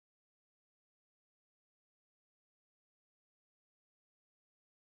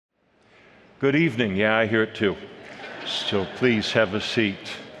Good evening. Yeah, I hear it too. So please have a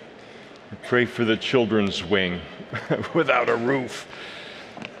seat. Pray for the children's wing without a roof.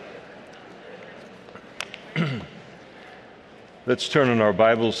 Let's turn in our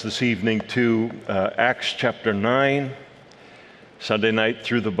Bibles this evening to Acts chapter 9. Sunday night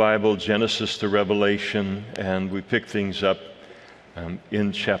through the Bible, Genesis to Revelation, and we pick things up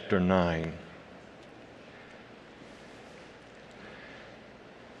in chapter 9.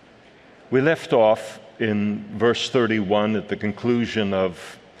 We left off in verse 31 at the conclusion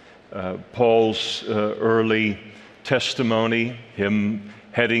of Paul's early testimony, him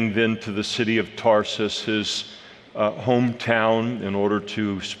heading then to the city of Tarsus, his hometown, in order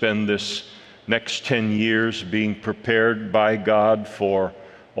to spend this next 10 years being prepared by God for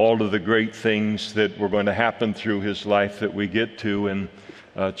all of the great things that were going to happen through his life that we get to in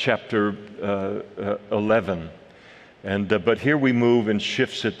chapter 11. But here we move and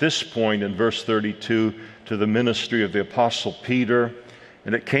shifts at this point in verse 32 to the ministry of the Apostle Peter.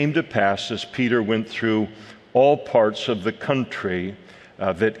 And it came to pass as Peter went through all parts of the country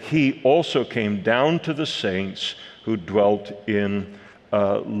that he also came down to the saints who dwelt in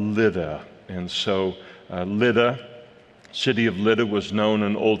Lydda. And so Lydda, city of Lydda, was known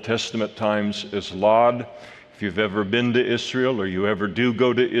in Old Testament times as Lod. If you've ever been to Israel or you ever do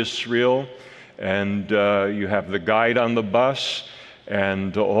go to Israel, and you have the guide on the bus,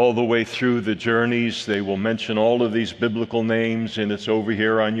 and all the way through the journeys, they will mention all of these biblical names, and it's over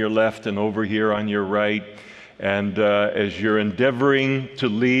here on your left and over here on your right. And as you're endeavoring to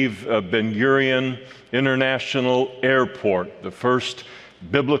leave Ben Gurion International Airport, the first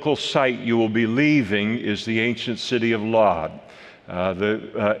biblical site you will be leaving is the ancient city of Lod.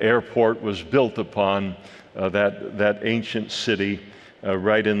 The airport was built upon that ancient city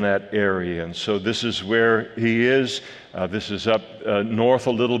right in that area. And so this is where he is. This is up north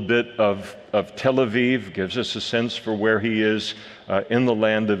a little bit of Tel Aviv, gives us a sense for where he is in the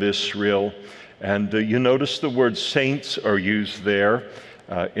land of Israel. And you notice the word saints are used there.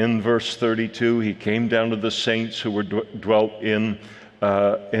 In verse 32, he came down to the saints who were dwelt in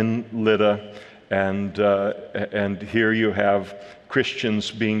Lydda. And here you have Christians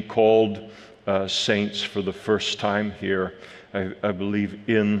being called saints for the first time here, I believe,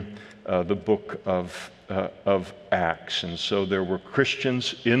 in the book of Acts. And so there were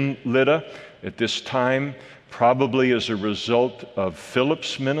Christians in Lydda at this time, probably as a result of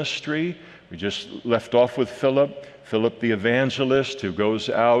Philip's ministry. We just left off with Philip the evangelist, who goes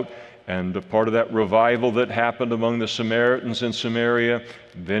out, and a part of that revival that happened among the Samaritans in Samaria.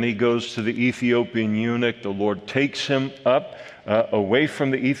 Then he goes to the Ethiopian eunuch. The Lord takes him up away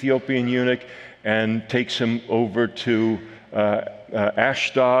from the Ethiopian eunuch and takes him over to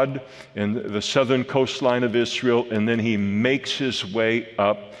Ashdod in the southern coastline of Israel, and then he makes his way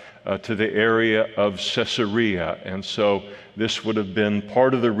up to the area of Caesarea. And so this would have been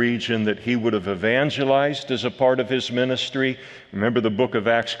part of the region that he would have evangelized as a part of his ministry. Remember, the book of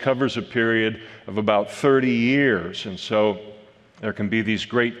Acts covers a period of about 30 years, and so there can be these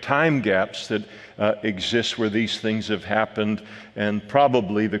great time gaps that exist where these things have happened, and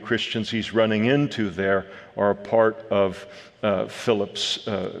probably the Christians he's running into there are a part of Philip's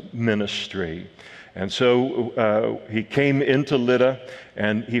ministry. And so he came into Lydda,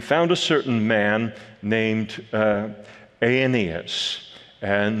 and he found a certain man named Aeneas.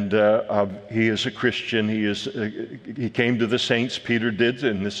 And he is a Christian. He came to the saints, Peter did,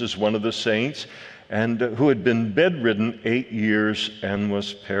 and this is one of the saints, and who had been bedridden 8 years and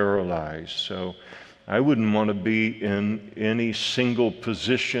was paralyzed. So I wouldn't want to be in any single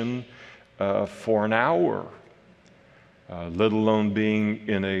position for an hour, let alone being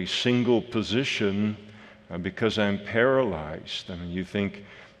in a single position because I'm paralyzed. I mean, you think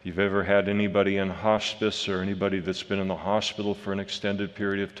if you've ever had anybody in hospice or anybody that's been in the hospital for an extended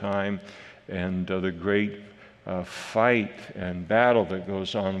period of time, and the great fight and battle that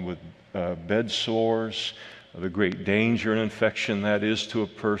goes on with bed sores, the great danger and infection that is to a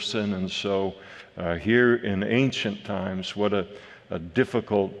person. And so here in ancient times, what a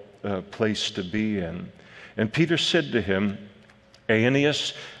difficult place to be in. And Peter said to him,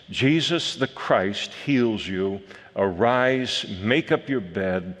 Aeneas, Jesus the Christ heals you. Arise, make up your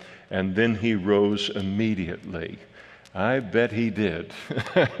bed. And then he rose immediately. I bet he did.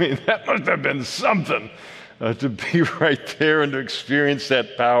 I mean, that must have been something to be right there and to experience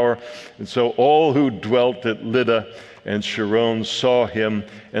that power. And so all who dwelt at Lydda and Sharon saw him,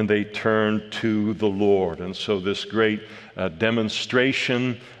 and they turned to the Lord. And so this great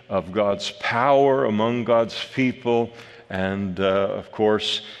demonstration of God's power among God's people. And of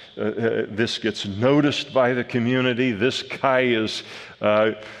course, this gets noticed by the community. This guy is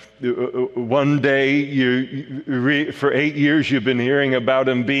one day, for 8 years, you've been hearing about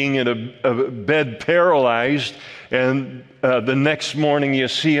him being in a bed paralyzed, and the next morning you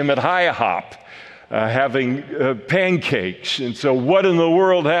see him at IHOP having pancakes. And so what in the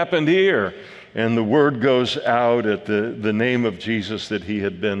world happened here? And the word goes out at the name of Jesus that he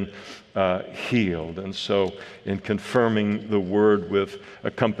had been healed. And so in confirming the word with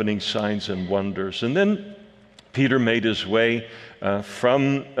accompanying signs and wonders. And then Peter made his way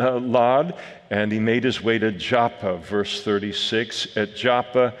from Lod, and he made his way to Joppa, verse 36. At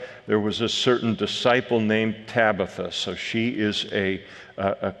Joppa, there was a certain disciple named Tabitha. So she is a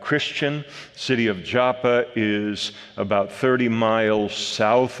Christian. City of Joppa is about 30 miles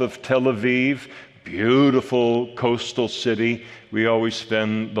south of Tel Aviv. Beautiful coastal city. We always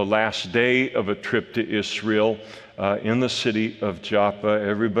spend the last day of a trip to Israel in the city of Joppa.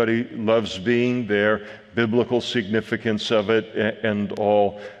 Everybody loves being there. Biblical significance of it and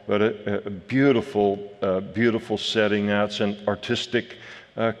all, but a beautiful, beautiful setting. Now it's an artistic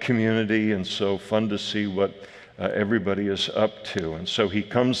community, and so fun to see what everybody is up to. And so he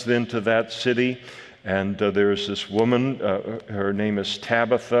comes then to that city, and there's this woman, her name is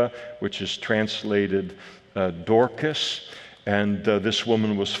Tabitha, which is translated Dorcas, and this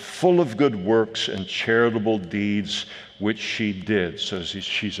woman was full of good works and charitable deeds which she did. So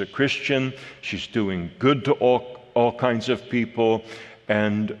she's a Christian, she's doing good to all kinds of people,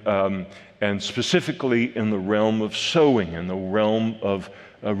 and specifically in the realm of sewing, in the realm of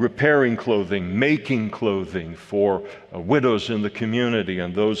repairing clothing, making clothing for widows in the community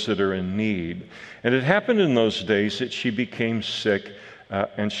and those that are in need. And it happened in those days that she became sick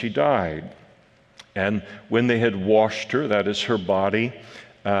and she died. And when they had washed her, that is her body,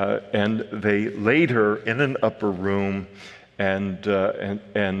 and they laid her in an upper room and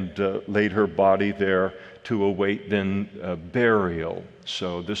laid her body there to await then burial.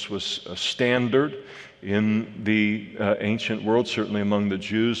 So this was a standard in the ancient world, certainly among the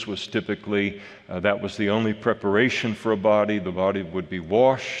Jews, was typically that was the only preparation for a body. The body would be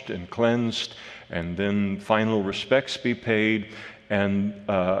washed and cleansed, and then final respects be paid, and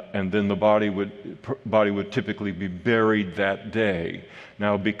then the body would typically be buried that day.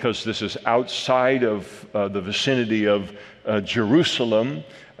 Now, because this is outside of the vicinity of Jerusalem,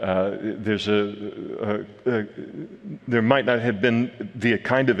 there might not have been the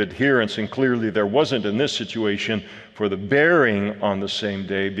kind of adherence, and clearly there wasn't in this situation, for the burying on the same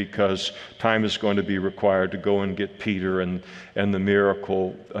day, because time is going to be required to go and get Peter and the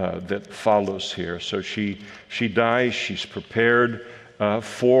miracle that follows here. So she dies, she's prepared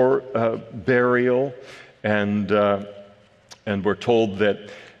for burial, and we're told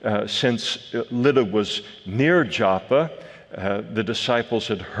that since Lydda was near Joppa, the disciples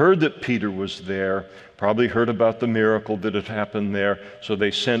had heard that Peter was there, probably heard about the miracle that had happened there, so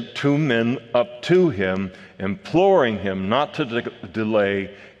they sent 2 men up to him, imploring him not to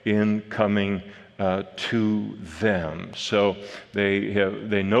delay in coming to them. So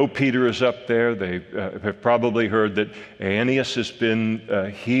they know Peter is up there. They have probably heard that Aeneas has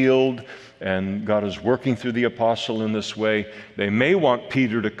been healed, and God is working through the apostle in this way. They may want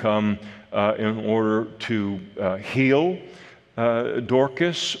Peter to come in order to heal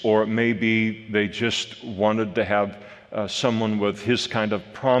Dorcas, or maybe they just wanted to have someone with his kind of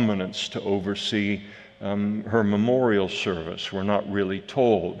prominence to oversee her memorial service. We're not really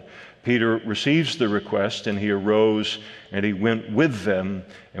told. Peter receives the request, and he arose and he went with them.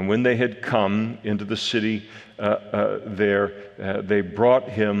 And when they had come into the city they brought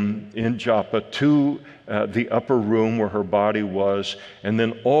him in Joppa to the upper room where her body was. And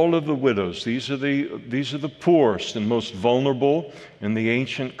then all of the widows, these are the poorest and most vulnerable in the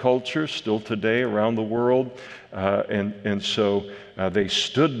ancient culture, still today around the world. And so they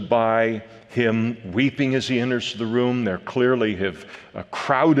stood by him, weeping as he enters the room. They clearly have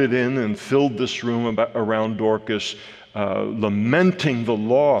crowded in and filled this room around Dorcas, lamenting the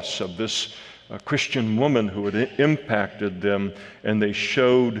loss of this Christian woman who had impacted them. And they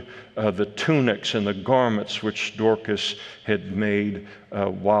showed the tunics and the garments which Dorcas had made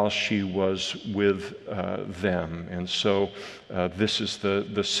while she was with them. And so this is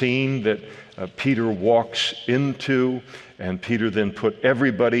the scene that Peter walks into, and Peter then put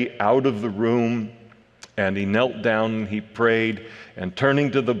everybody out of the room, and he knelt down and he prayed, and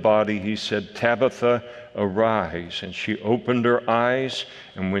turning to the body he said, "Tabitha, arise." And she opened her eyes,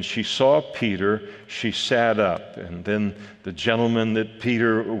 and when she saw Peter, she sat up. And then the gentleman that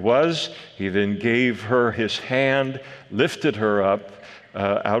Peter was, he then gave her his hand, lifted her up,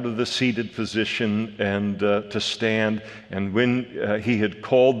 out of the seated position and to stand. And when he had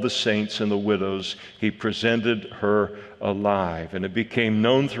called the saints and the widows, he presented her alive. And it became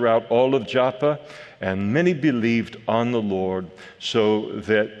known throughout all of Joppa, and many believed on the Lord, so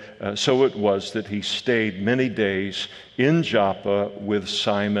it was that he stayed many days in Joppa with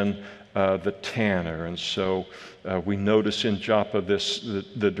Simon the tanner. And so we notice in Joppa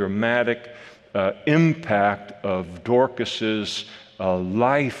the dramatic impact of Dorcas's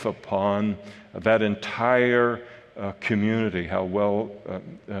life upon that entire community, how well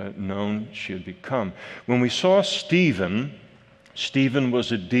known she had become. When we saw Stephen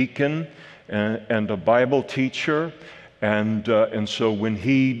was a deacon and a Bible teacher, and so when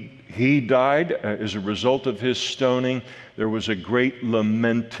he died as a result of his stoning, there was a great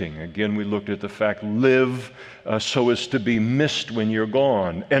lamenting. Again, we looked at the fact, live so as to be missed when you're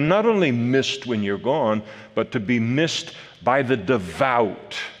gone. And not only missed when you're gone, but to be missed by the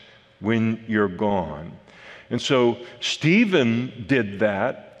devout when you're gone. And so Stephen did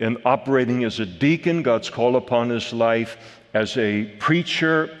that, and operating as a deacon, God's call upon his life as a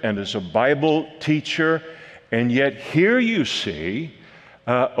preacher and as a Bible teacher. And yet here you see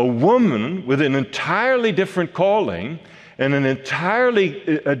a woman with an entirely different calling and an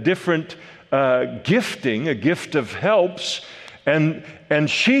entirely different gifting, a gift of helps, and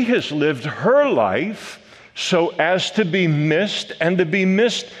she has lived her life so as to be missed, and to be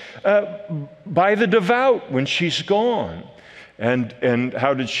missed by the devout when she's gone. And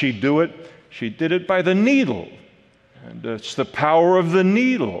how did she do it? She did it by the needle. And it's the power of the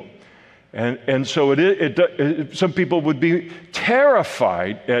needle. And so some people would be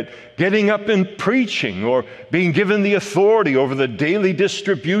terrified at getting up and preaching or being given the authority over the daily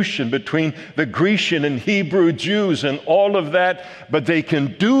distribution between the Grecian and Hebrew Jews and all of that, but they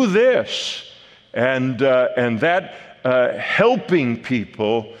can do this. And that helping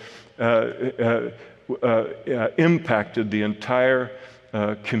people impacted the entire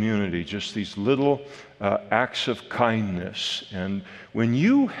community, just these little acts of kindness. And when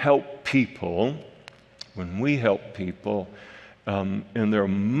you help people, when we help people in their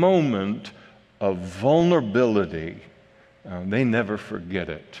moment of vulnerability, they never forget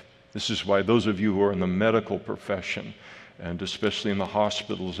it. This is why those of you who are in the medical profession, and especially in the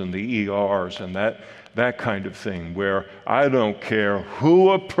hospitals and the ERs and that kind of thing, where I don't care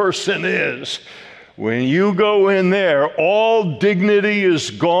who a person is, when you go in there, all dignity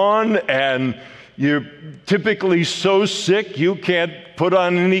is gone, and you're typically so sick you can't put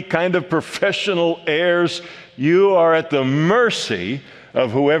on any kind of professional airs. You are at the mercy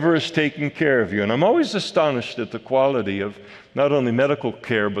of whoever is taking care of you. And I'm always astonished at the quality of not only medical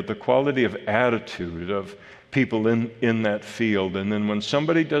care, but the quality of attitude of people in that field. And then when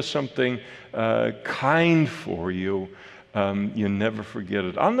somebody does something kind for you, you never forget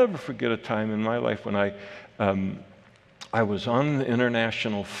it. I'll never forget a time in my life when I was on an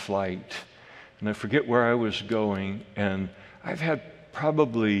international flight, and I forget where I was going, and I've had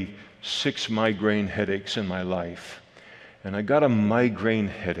probably 6 migraine headaches in my life. And I got a migraine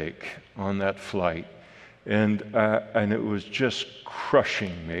headache on that flight, and it was just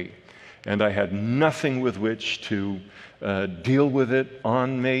crushing me. And I had nothing with which to deal with it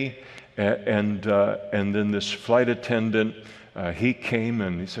on me. And then this flight attendant, he came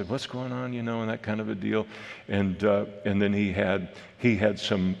and he said, "What's going on?" And that kind of a deal. And then he had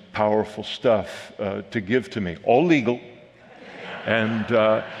some powerful stuff to give to me, all legal. And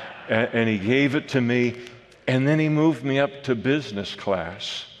he gave it to me, and then he moved me up to business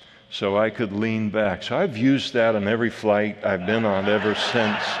class so I could lean back. So I've used that on every flight I've been on ever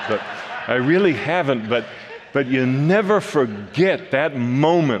since, but I really haven't. But you never forget that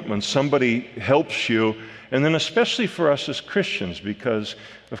moment when somebody helps you, and then especially for us as Christians, because,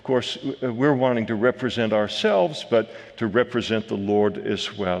 of course, we're wanting to represent ourselves, but to represent the Lord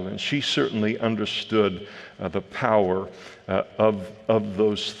as well. And she certainly understood the power of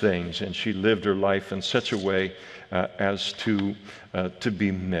those things, and she lived her life in such a way as to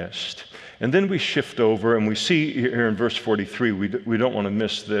be missed. And then we shift over, and we see here in verse 43, we don't want to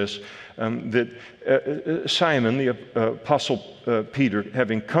miss this, that Simon, the Apostle Peter,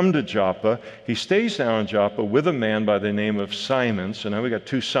 having come to Joppa, he stays now in Joppa with a man by the name of Simon. So now we got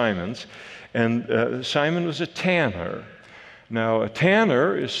 2 Simons. And Simon was a tanner. Now, a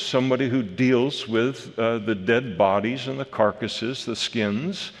tanner is somebody who deals with the dead bodies and the carcasses, the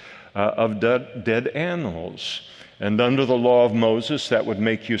skins of dead animals. And under the law of Moses, that would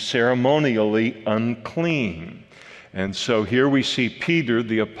make you ceremonially unclean. And so here we see Peter,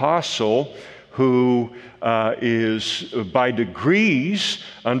 the apostle, who is by degrees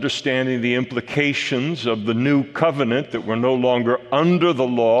understanding the implications of the new covenant, that we're no longer under the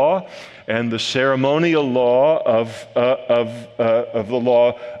law and the ceremonial law of the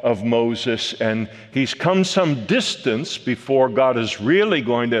law of Moses. And he's come some distance before God is really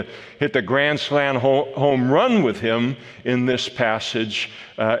going to hit the grand slam home run with him in this passage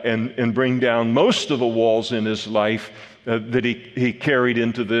and bring down most of the walls in his life that he carried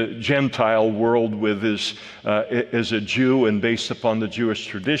into the Gentile world with as a Jew and based upon the Jewish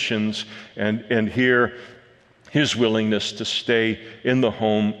traditions, and here his willingness to stay in the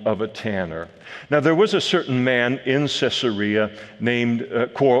home of a tanner. Now, there was a certain man in Caesarea named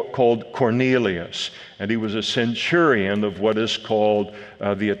called Cornelius, and he was a centurion of what is called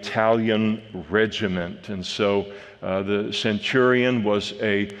the Italian regiment. And so the centurion was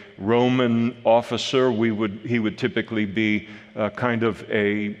a Roman officer. He would typically be kind of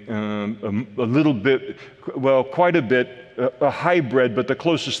a little bit, well, quite a bit, a hybrid, but the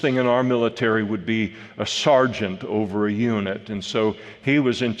closest thing in our military would be a sergeant over a unit. And so he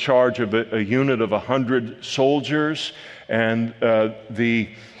was in charge of a unit of 100 soldiers, and the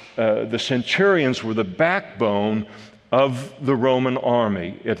centurions were the backbone of the Roman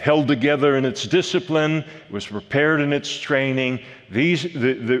army. It held together in its discipline, it was prepared in its training.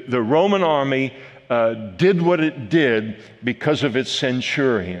 The Roman army did what it did because of its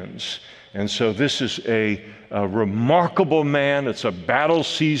centurions. And so this is a remarkable man. It's a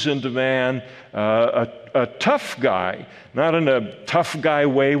battle-seasoned man, a tough guy, not in a tough guy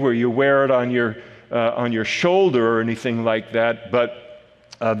way where you wear it on your shoulder or anything like that, but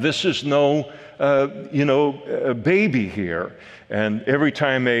this is no a baby here. And every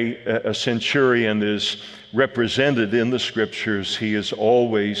time a centurion is represented in the Scriptures, he is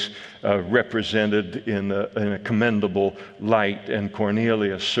always represented in a commendable light, and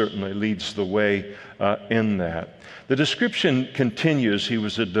Cornelius certainly leads the way in that. The description continues. He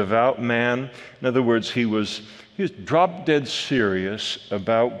was a devout man. In other words, he was drop-dead serious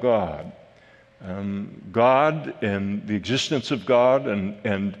about God. God and the existence of God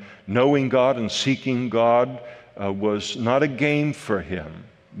and knowing God and seeking God was not a game for him.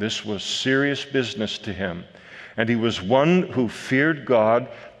 This was serious business to him. And he was one who feared God,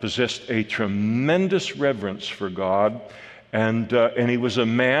 possessed a tremendous reverence for God, and he was a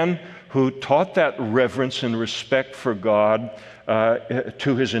man who taught that reverence and respect for God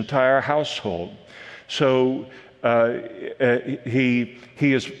to his entire household. So he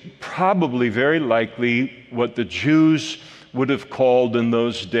is probably very likely what the Jews would have called in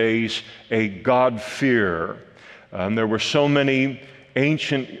those days a God-fearer. There were so many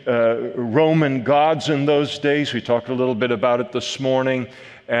ancient Roman gods in those days. We talked a little bit about it this morning.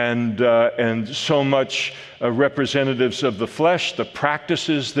 And so much representatives of the flesh, the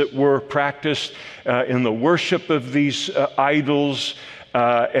practices that were practiced in the worship of these idols.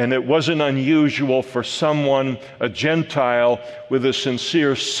 And it wasn't unusual for someone, a Gentile, with a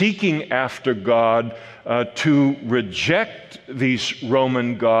sincere seeking after God, to reject these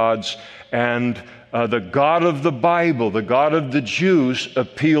Roman gods, and the God of the Bible, the God of the Jews,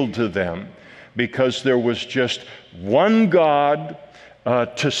 appealed to them because there was just one God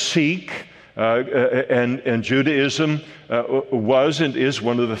to seek, and Judaism was and is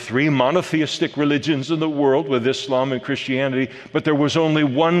one of the three monotheistic religions in the world, with Islam and Christianity, but there was only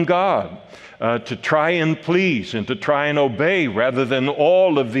one God to try and please and to try and obey, rather than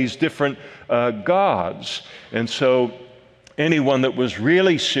all of these different gods. And so anyone that was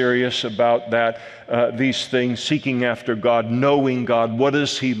really serious about that, these things, seeking after God, knowing God, what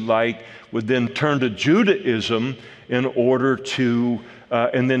is He like, would then turn to Judaism in order to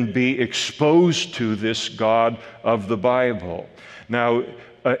and then be exposed to this God of the Bible. Now,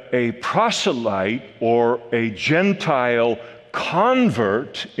 a proselyte or a Gentile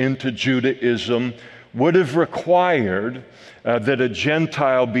convert into Judaism would have required that a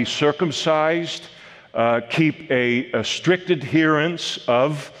Gentile be circumcised, keep a strict adherence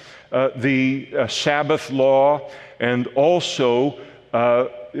of the Sabbath law, and also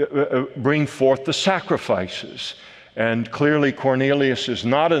bring forth the sacrifices. And clearly Cornelius is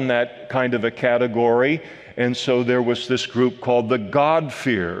not in that kind of a category, and so there was this group called the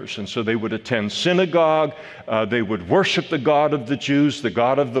God-fearers. And so they would attend synagogue, they would worship the God of the Jews, the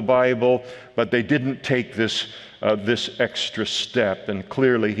God of the Bible, but they didn't take this extra step, and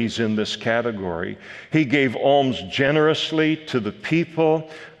clearly he's in this category. He gave alms generously to the people,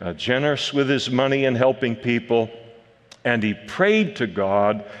 generous with his money and helping people, and he prayed to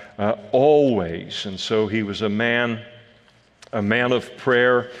God always. And so he was a man of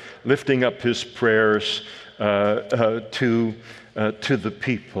prayer, lifting up his prayers to to the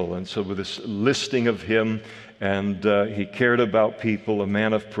people. And so with this listing of him, and he cared about people, a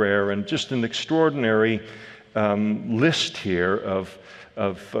man of prayer, and just an extraordinary list here of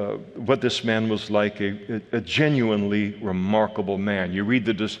what this man was like, a genuinely remarkable man. You read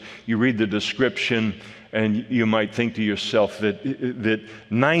the description, and you might think to yourself that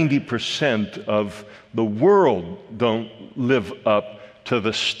 90% of the world don't live up to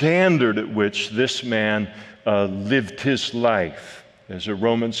the standard at which this man lived his life as a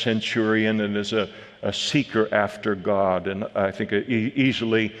Roman centurion and as a seeker after God. And I think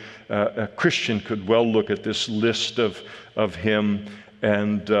easily a Christian could well look at this list of him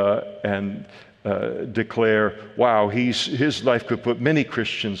and declare, wow, his life could put many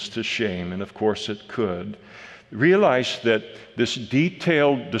Christians to shame, and of course it could. Realize that this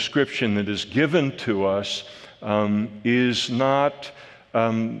detailed description that is given to us is not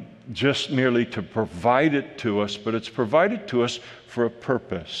just merely to provide it to us, but it's provided to us for a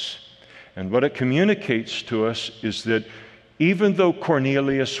purpose. And what it communicates to us is that even though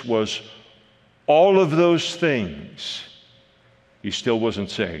Cornelius was all of those things, he still wasn't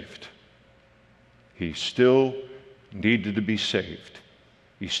saved. He still needed to be saved.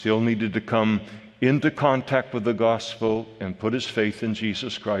 He still needed to come into contact with the gospel and put his faith in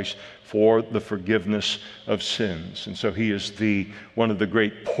Jesus Christ for the forgiveness of sins. And so he is one of the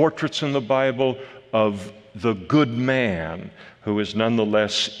great portraits in the Bible of the good man who is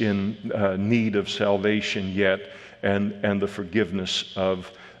nonetheless in need of salvation yet and the forgiveness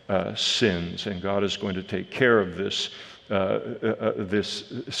of sins. And God is going to take care of this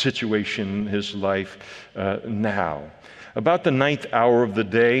situation in his life now. About the 9th hour of the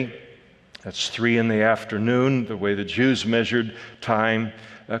day, that's 3 p.m, the way the Jews measured time,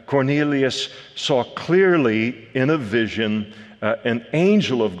 Cornelius saw clearly in a vision an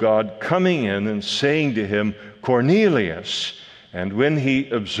angel of God coming in and saying to him, "Cornelius." And when he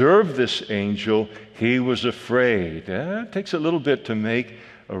observed this angel, he was afraid. It takes a little bit to make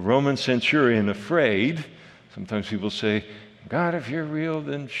a Roman centurion afraid. Sometimes people say, "God, if you're real,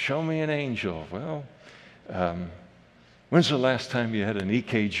 then show me an angel." Well, when's the last time you had an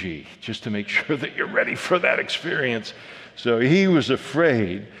EKG, just to make sure that you're ready for that experience? So he was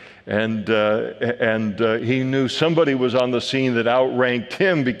afraid, and he knew somebody was on the scene that outranked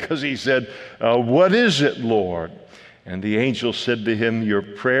him, because he said, "What is it, Lord?" And the angel said to him, "Your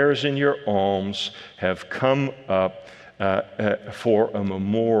prayers and your alms have come up for a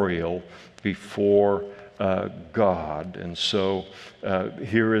memorial before God." And so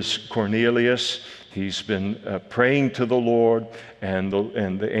here is Cornelius. He's been praying to the Lord, and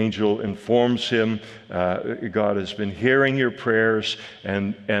the angel informs him, God has been hearing your prayers,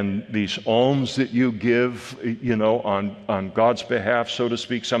 and these alms that you give, on God's behalf, so to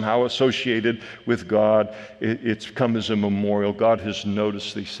speak, somehow associated with God, it's come as a memorial. God has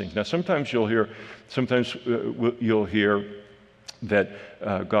noticed these things. Now, sometimes you'll hear that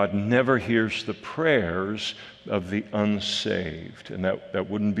God never hears the prayers of the unsaved, and that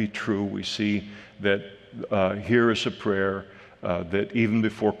wouldn't be true. We see that here is a prayer that even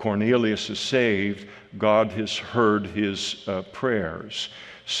before Cornelius is saved, God has heard his prayers.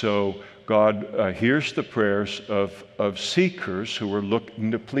 So God hears the prayers of seekers who are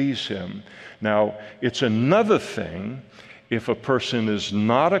looking to please him. Now, it's another thing if a person is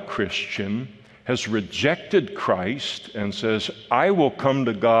not a Christian, has rejected Christ, and says, "I will come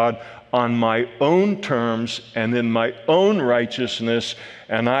to God on my own terms and in my own righteousness,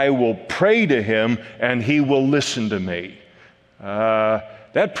 and I will pray to him and he will listen to me."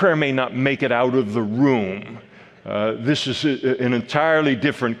 That prayer may not make it out of the room. This is an entirely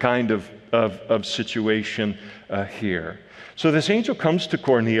different kind of situation here. So this angel comes to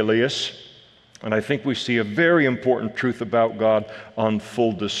Cornelius, and I think we see a very important truth about God on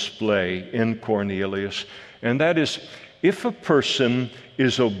full display in Cornelius, and that is, if a person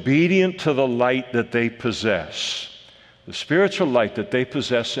is obedient to the light that they possess, the spiritual light that they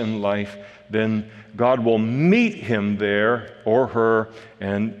possess in life, then God will meet him there or her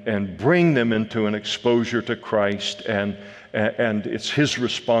and bring them into an exposure to Christ, and it's his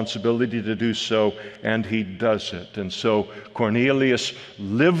responsibility to do so, and he does it. And so Cornelius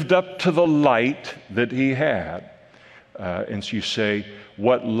lived up to the light that he had. And so you say,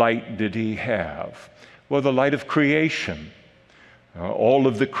 what light did he have? Well, the light of creation. All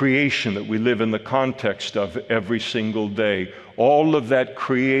of the creation that we live in the context of every single day, all of that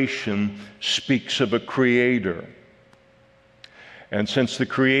creation speaks of a creator. And since the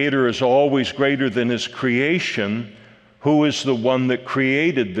creator is always greater than his creation, who is the one that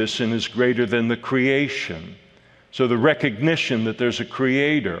created this and is greater than the creation? So the recognition that there's a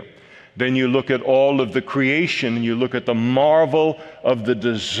creator. Then you look at all of the creation, and you look at the marvel of the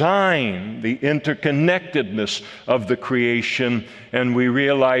design, the interconnectedness of the creation, and we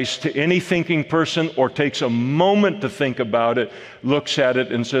realize, to any thinking person, or takes a moment to think about it, looks at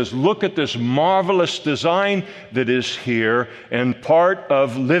it and says, look at this marvelous design that is here, and part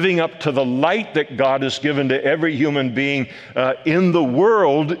of living up to the light that God has given to every human being in the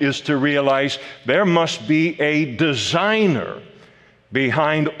world is to realize there must be a designer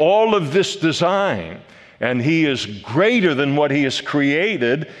behind all of this design, and He is greater than what He has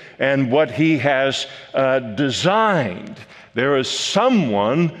created and what He has designed. There is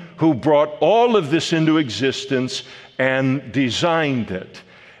someone who brought all of this into existence and designed it.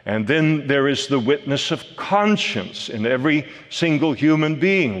 And then there is the witness of conscience in every single human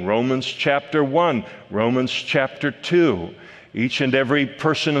being. Romans chapter 1, Romans chapter 2. Each and every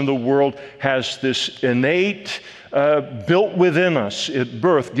person in the world has this innate built within us at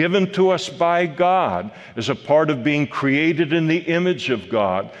birth, given to us by God as a part of being created in the image of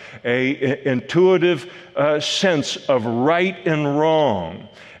God, an intuitive sense of right and wrong,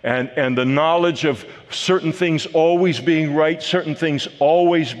 and the knowledge of certain things always being right, certain things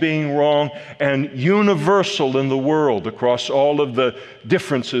always being wrong, and universal in the world across all of the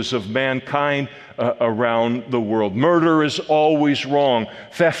differences of mankind around the world. Murder is always wrong.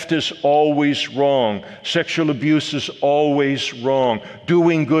 Theft is always wrong. Sexual abuse is always wrong.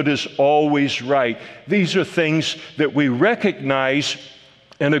 Doing good is always right. These are things that we recognize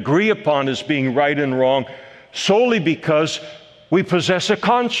and agree upon as being right and wrong solely because we possess a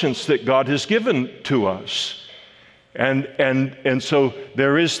conscience that God has given to us. And so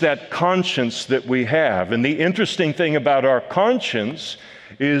there is that conscience that we have. And the interesting thing about our conscience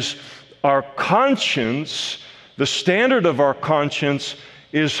is our conscience, the standard of our conscience,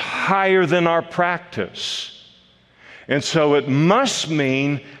 is higher than our practice. And so it must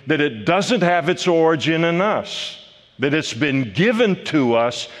mean that it doesn't have its origin in us, that it's been given to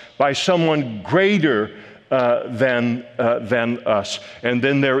us by someone greater than us. And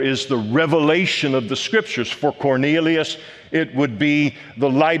then there is the revelation of the Scriptures. For Cornelius, it would be the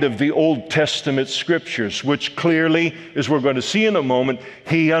light of the Old Testament Scriptures, which clearly, as we're going to see in a moment,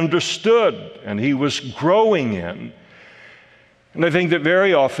 he understood and he was growing in. And I think that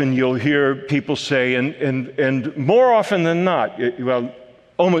very often you'll hear people say, and more often than not, well,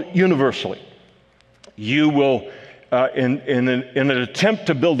 almost universally, you will in an attempt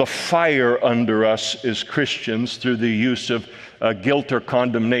to build a fire under us as Christians through the use of guilt or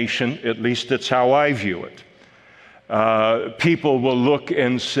condemnation, at least that's how I view it. People will look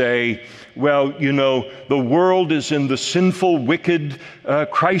and say, well, you know, the world is in the sinful, wicked,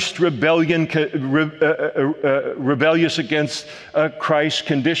 Christ rebellious against Christ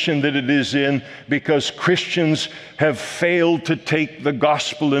condition that it is in because Christians have failed to take the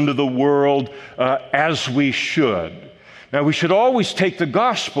gospel into the world as we should. Now, we should always take the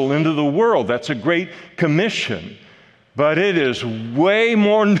gospel into the world. That's a great commission. But it is way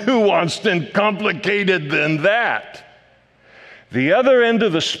more nuanced and complicated than that. The other end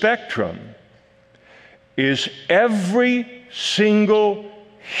of the spectrum is every single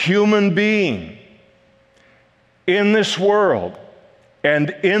human being in this world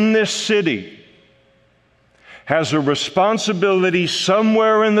and in this city has a responsibility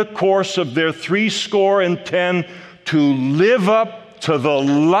somewhere in the course of their 70 to live up to the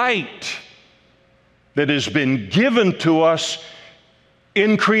light that has been given to us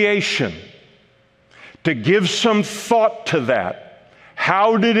in creation, to give some thought to that.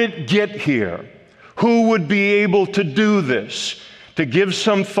 How did it get here? Who would be able to do this? To give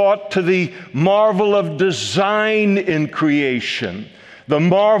some thought to the marvel of design in creation, the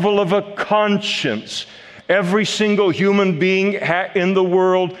marvel of a conscience. Every single human being in the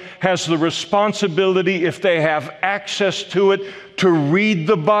world has the responsibility, if they have access to it, to read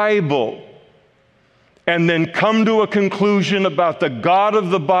the Bible and then come to a conclusion about the God of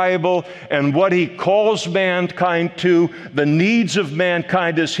the Bible and what He calls mankind to, the needs of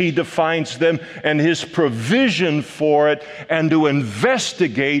mankind as He defines them, and His provision for it, and to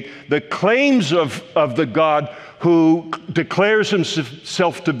investigate the claims of the God who declares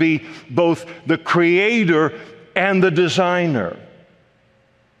Himself to be both the creator and the designer.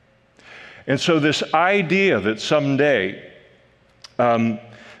 And so this idea that someday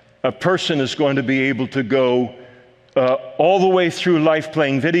a person is going to be able to go all the way through life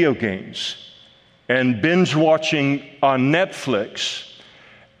playing video games and binge watching on Netflix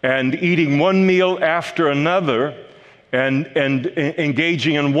and eating one meal after another and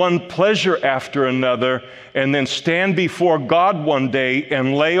engaging in one pleasure after another, and then stand before God one day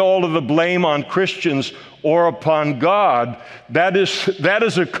and lay all of the blame on Christians or upon God, that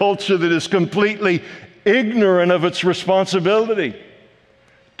is a culture that is completely ignorant of its responsibility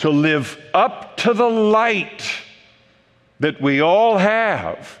to live up to the light that we all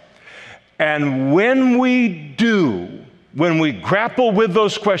have. And when we do, when we grapple with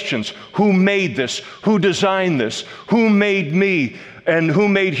those questions, who made this? Who designed this? Who made me? And who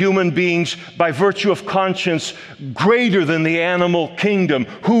made human beings by virtue of conscience greater than the animal kingdom?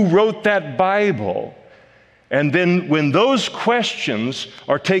 Who wrote that Bible? And then when those questions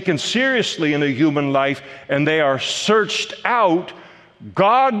are taken seriously in a human life and they are searched out,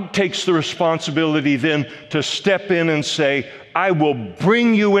 God takes the responsibility then to step in and say, I will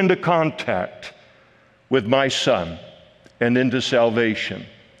bring you into contact with my Son and into salvation.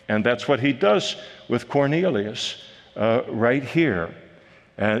 And that's what he does with Cornelius right here.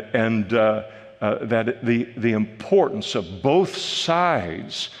 And that the importance of both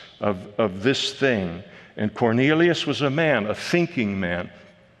sides of this thing. And Cornelius was a man, a thinking man,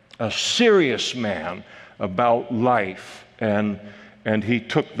 a serious man about life. And he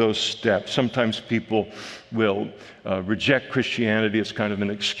took those steps. Sometimes people will reject Christianity as kind of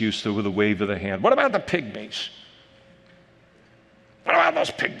an excuse with a wave of the hand. What about the pygmies? What about those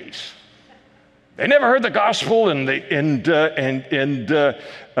pygmies? They never heard the gospel, and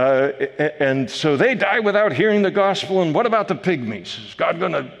so they die without hearing the gospel. And what about the pygmies? Is God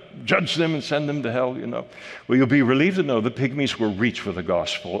going to judge them and send them to hell? Well, you'll be relieved to know the pygmies were reached with the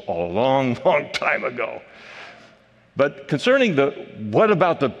gospel a long, long time ago. But concerning the what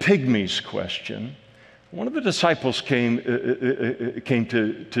about the pygmies question, one of the disciples came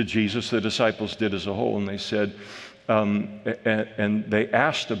to Jesus. The disciples did as a whole, and they said. And they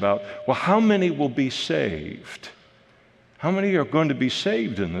asked about, well, how many will be saved? How many are going to be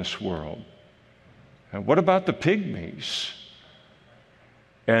saved in this world? And what about the pygmies?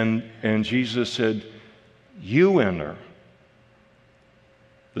 And Jesus said, you enter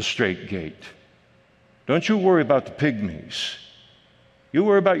the straight gate. Don't you worry about the pygmies. You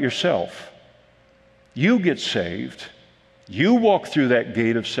worry about yourself. You get saved. You walk through that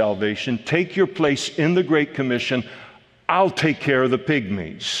gate of salvation, take your place in the Great Commission. I'll take care of the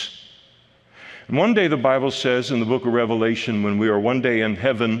pygmies. And one day the Bible says in the book of Revelation, when we are one day in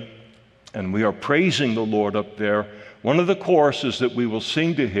heaven and we are praising the Lord up there, one of the choruses that we will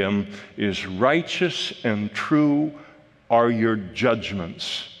sing to him is, righteous and true are your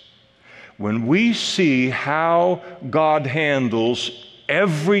judgments. When we see how God handles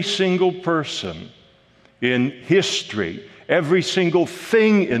every single person in history, every single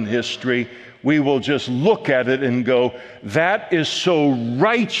thing in history, we will just look at it and go, that is so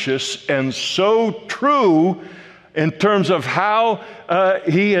righteous and so true in terms of how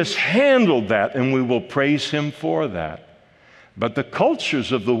he has handled that, and we will praise him for that. But the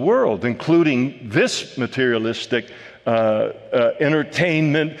cultures of the world, including this materialistic,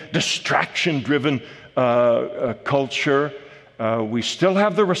 entertainment, distraction-driven culture, we still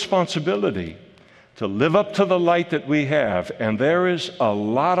have the responsibility to live up to the light that we have. And there is a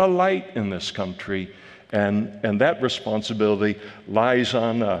lot of light in this country, and that responsibility lies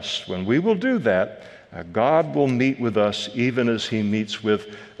on us. When we will do that, God will meet with us even as he meets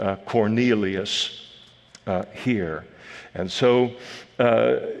with Cornelius here. And so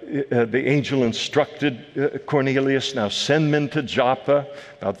the angel instructed Cornelius, now send men to Joppa,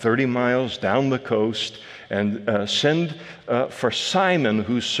 about 30 miles down the coast, and send for Simon,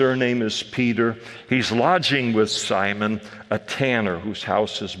 whose surname is Peter. He's lodging with Simon, a tanner whose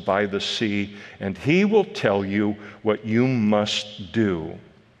house is by the sea, and he will tell you what you must do.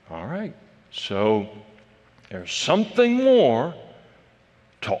 All right, so there's something more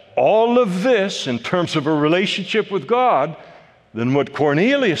to all of this in terms of a relationship with God than what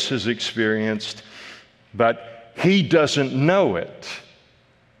Cornelius has experienced, but he doesn't know it.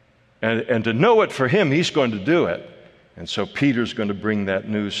 And to know it for him, he's going to do it. And so Peter's going to bring that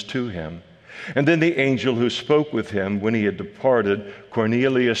news to him. And then the angel who spoke with him, when he had departed,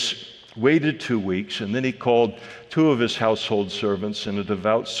 Cornelius waited 2 weeks, and then he called 2 of his household servants and a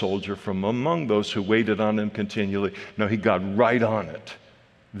devout soldier from among those who waited on him continually. No, he got right on it.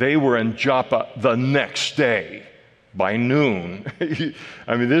 They were in Joppa the next day by noon.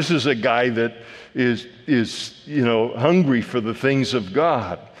 I mean, this is a guy that is hungry for the things of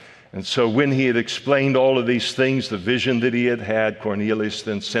God. And so when he had explained all of these things, the vision that he had, Cornelius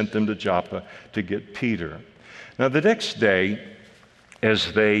then sent them to Joppa to get Peter. Now the next day,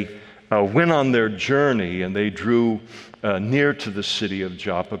 as they went on their journey and they drew near to the city of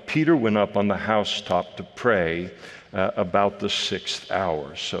Joppa, Peter went up on the housetop to pray about the 6th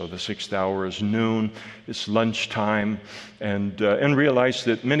hour. So the 6th hour is noon, it's lunchtime, and realized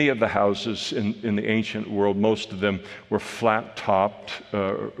that many of the houses in the ancient world, most of them were flat-topped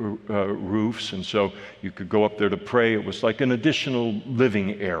roofs, and so you could go up there to pray. It was like an additional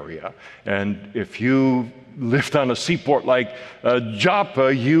living area. And if you lived on a seaport like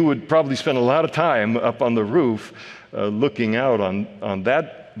Joppa, you would probably spend a lot of time up on the roof looking out on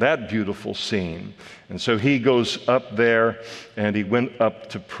that beautiful scene. And so he goes up there, and he went up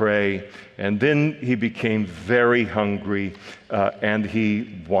to pray, and then he became very hungry, and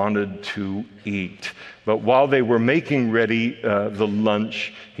he wanted to eat. But while they were making ready the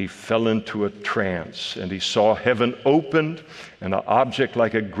lunch, he fell into a trance, and he saw heaven opened, and an object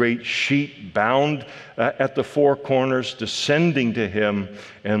like a great sheet bound at the four corners, descending to him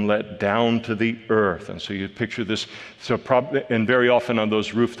and let down to the earth. And so you picture this. And very often on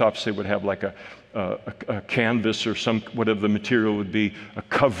those rooftops, they would have like a canvas or whatever the material would be, a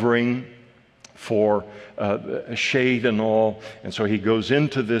covering for a shade and all. And so he goes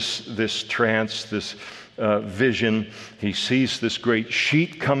into this trance, this vision. He sees this great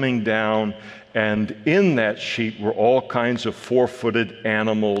sheet coming down, and in that sheet were all kinds of four-footed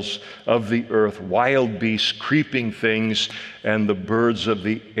animals of the earth, wild beasts, creeping things, and the birds of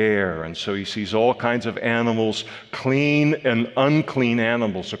the air. And so he sees all kinds of animals, clean and unclean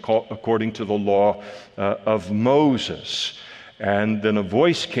animals, according to the law of Moses. And then a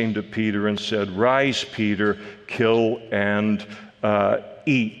voice came to Peter and said, "Rise, Peter, kill and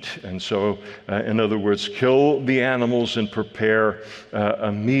eat." And so, in other words, kill the animals and prepare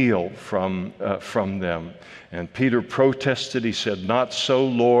a meal from them. And Peter protested. He said, "Not so,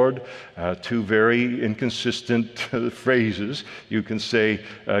 Lord." Two very inconsistent phrases. You can say,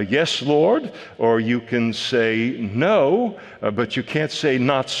 "Yes, Lord," or you can say, "No," but you can't say,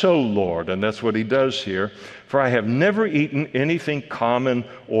 "Not so, Lord." And that's what he does here. "For I have never eaten anything common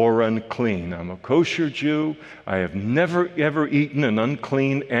or unclean." I'm a kosher Jew. I have never, ever eaten an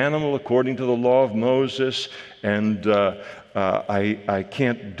unclean animal according to the law of Moses, and I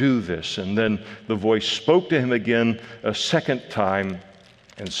can't do this. And then the voice spoke to him again a second time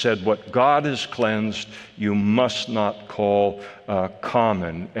and said, "What God has cleansed, you must not call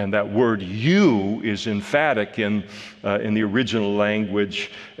common." And that word "you" is emphatic in the original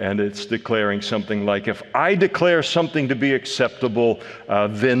language, and it's declaring something like, if I declare something to be acceptable,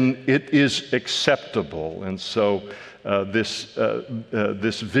 then it is acceptable. And so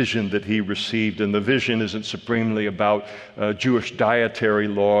this vision that he received, and the vision isn't supremely about Jewish dietary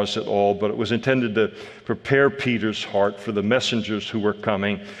laws at all, but it was intended to prepare Peter's heart for the messengers who were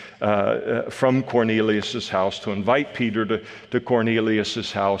coming from Cornelius' house to invite Peter to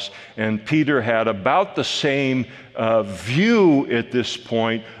Cornelius' house. And Peter had about the same view at this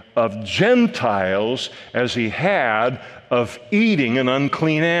point of Gentiles as he had of eating an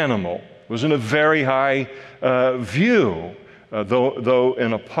unclean animal. It wasn't a very high view, though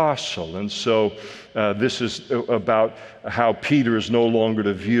an apostle. And so this is about how Peter is no longer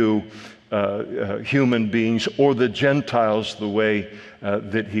to view human beings or the Gentiles the way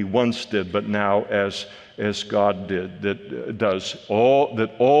that he once did, but now as God did, that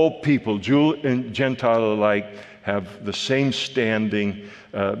all people, Jew and Gentile alike, have the same standing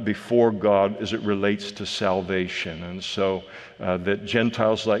before God as it relates to salvation. And so that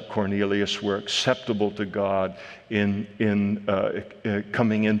Gentiles like Cornelius were acceptable to God in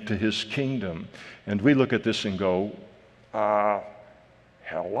coming into his kingdom. And we look at this and go,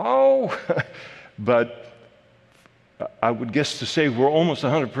 hello? But I would guess to say we're almost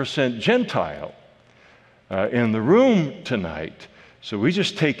 100% Gentile in the room tonight. So we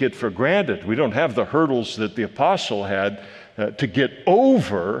just take it for granted. We don't have the hurdles that the apostle had to get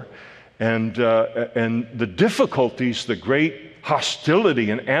over, and the difficulties, the great hostility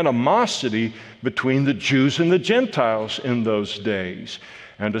and animosity between the Jews and the Gentiles in those days.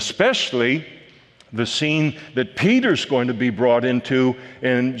 And especially the scene that Peter's going to be brought into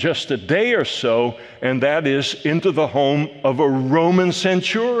in just a day or so, and that is into the home of a Roman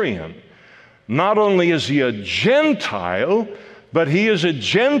centurion. Not only is he a Gentile, but he is a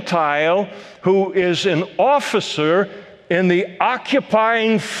Gentile who is an officer in the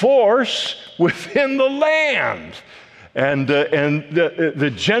occupying force within the land. And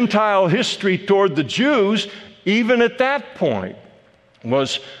the Gentile history toward the Jews, even at that point,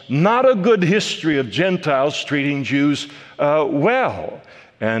 was not a good history of Gentiles treating Jews well.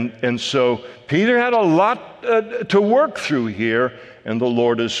 And so Peter had a lot to work through here, and the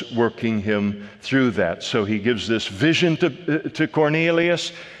Lord is working him through that. So he gives this vision to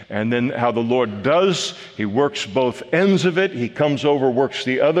Cornelius, and then how the Lord does, he works both ends of it. He comes over, works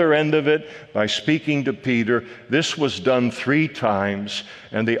the other end of it by speaking to Peter. This was done 3 times,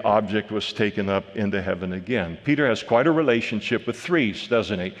 and the object was taken up into heaven again. Peter has quite a relationship with threes,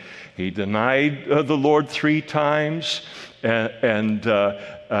 doesn't he? He denied the Lord 3 times, and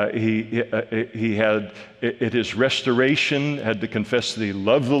he had, at his restoration, had to confess that he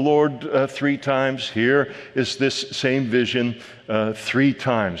loved the Lord 3 times. Here is this same vision 3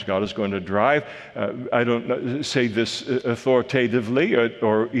 times. God is going to drive. I don't say this authoritatively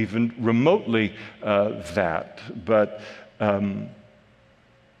or even remotely that, but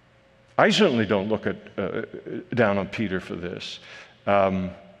I certainly don't look down on Peter for this.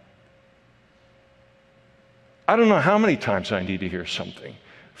 I don't know how many times I need to hear something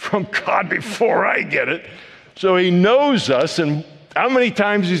from God before I get it. So he knows us and how many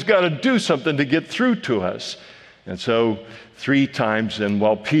times he's got to do something to get through to us. And so 3 times, and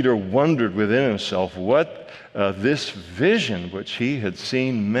while Peter wondered within himself what this vision which he had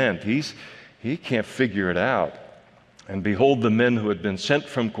seen meant, he can't figure it out. And behold, the men who had been sent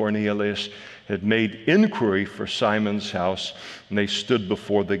from Cornelius had made inquiry for Simon's house, and they stood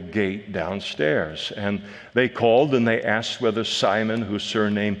before the gate downstairs. And they called and they asked whether Simon, whose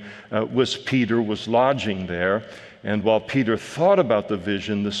surname was Peter, was lodging there. And while Peter thought about the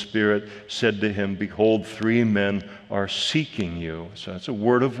vision, the Spirit said to him, "Behold, 3 men are seeking you." So that's a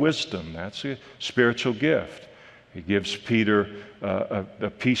word of wisdom. That's a spiritual gift. He gives Peter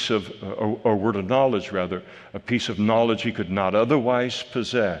a piece of, or word of knowledge rather, a piece of knowledge he could not otherwise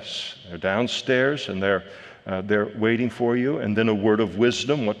possess. They're downstairs and they're waiting for you. And then a word of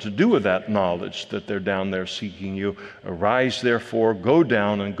wisdom, what to do with that knowledge that they're down there seeking you. "Arise, therefore, go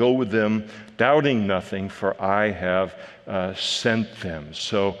down and go with them, doubting nothing, for I have sent them."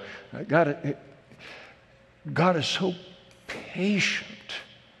 So God is so patient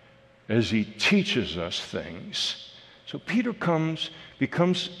as he teaches us things. So Peter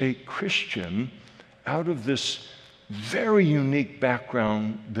becomes a Christian out of this very unique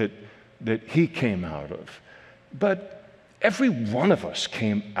background that he came out of. But every one of us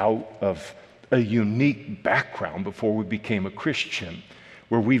came out of a unique background before we became a Christian,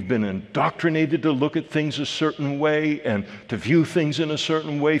 where we've been indoctrinated to look at things a certain way and to view things in a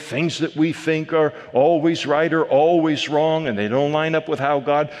certain way, things that we think are always right or always wrong, and they don't line up with how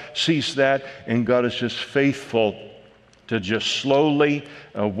God sees that, and God is just faithful to just slowly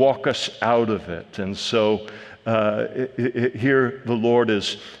walk us out of it. And so here the Lord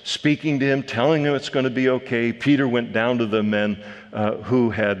is speaking to him, telling him it's going to be okay. Peter went down to the men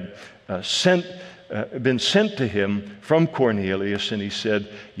who had been sent to him from Cornelius, and he said,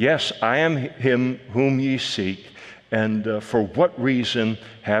 "Yes, I am him whom ye seek, and for what reason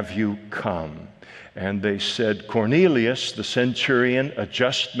have you come?" And they said, "Cornelius, the centurion, a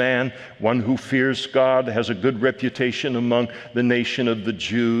just man, one who fears God, has a good reputation among the nation of the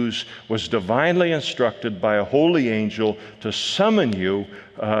Jews, was divinely instructed by a holy angel to summon you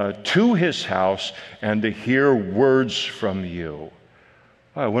to his house and to hear words from you."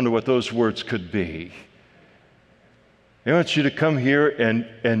 I wonder what those words could be. They want you to come here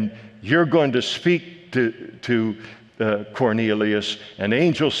and you're going to speak to Cornelius. An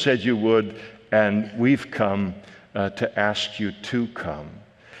angel said you would, and we've come to ask you to come.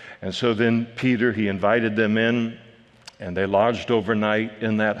 And so then Peter, he invited them in, and they lodged overnight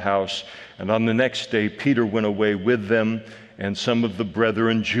in that house. And on the next day, Peter went away with them, and some of the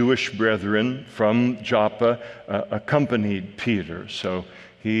brethren, Jewish brethren from Joppa, accompanied Peter. So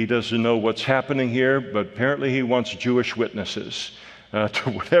he doesn't know what's happening here, but apparently he wants Jewish witnesses to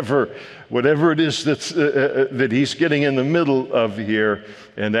whatever it is that he's getting in the middle of here.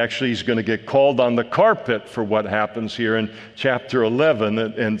 And actually he's going to get called on the carpet for what happens here in chapter 11.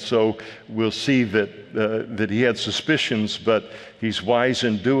 And so we'll see that he had suspicions, but he's wise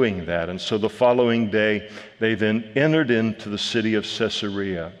in doing that. And so the following day, they then entered into the city of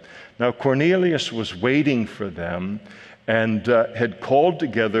Caesarea. Now Cornelius was waiting for them and had called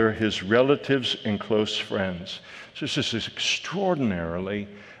together his relatives and close friends. So this is this extraordinarily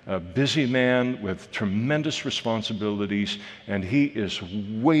busy man with tremendous responsibilities, and he is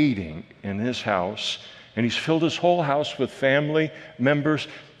waiting in his house, and he's filled his whole house with family members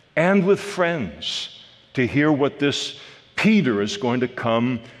and with friends to hear what this Peter is going to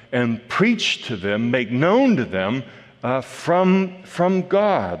come and preach to them, make known to them from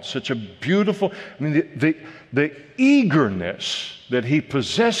God. Such a beautiful, I mean, the eagerness that he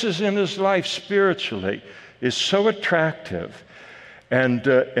possesses in his life spiritually is so attractive. And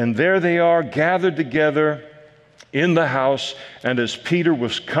there they are gathered together in the house. And as Peter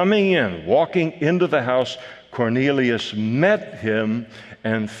was coming in, walking into the house, Cornelius met him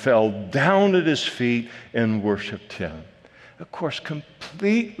and fell down at his feet and worshiped him. Of course,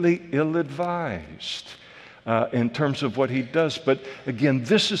 completely ill-advised in terms of what he does. But again,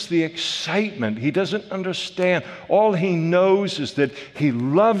 this is the excitement. He doesn't understand. All he knows is that he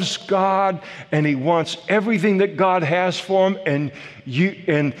loves God and he wants everything that God has for him.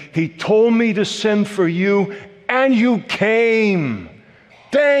 And he told me to send for you, and you came.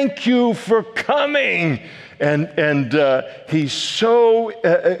 Thank you for coming. And he's so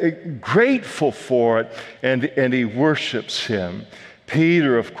grateful for it, and he worships him.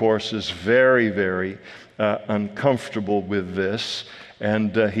 Peter, of course, is very, very uncomfortable with this,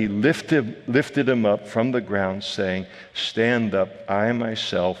 and he lifted him up from the ground, saying, "Stand up, I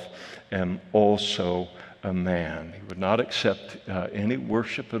myself am also a man." He would not accept any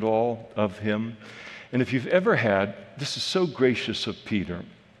worship at all of him. And if you've ever had, this is so gracious of Peter,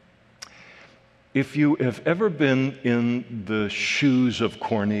 if you have ever been in the shoes of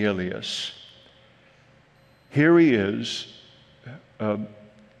Cornelius, here he is,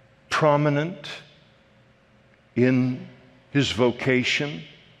 prominent in his vocation,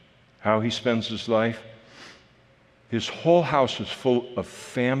 how he spends his life. His whole house is full of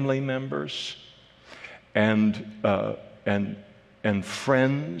family members and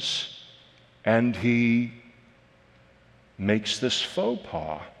friends, and he makes this faux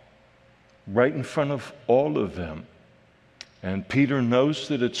pas right in front of all of them. And Peter knows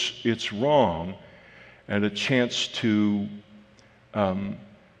that it's wrong, and a chance to,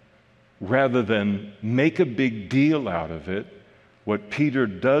 rather than make a big deal out of it, what Peter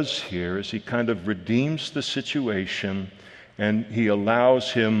does here is he kind of redeems the situation, and he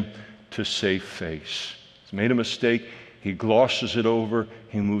allows him to save face. He's made a mistake. He glosses it over.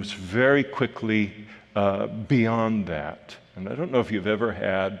 He moves very quickly beyond that. And I don't know if you've ever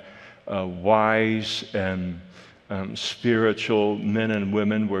had wise and spiritual men and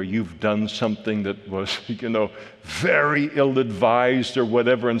women where you've done something that was, very ill-advised or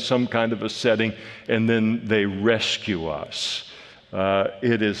whatever in some kind of a setting, and then they rescue us.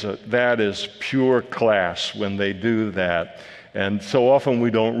 That is pure class when they do that. And so often we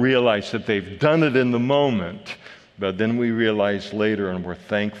don't realize that they've done it in the moment, but then we realize later and we're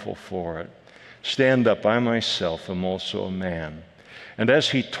thankful for it. Stand up, I myself am also a man. And as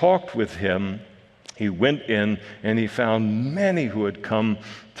he talked with him, he went in and he found many who had come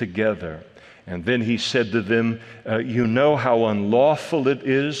together. And then he said to them, you know how unlawful it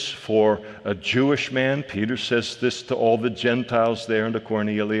is for a Jewish man, Peter says this to all the Gentiles there and to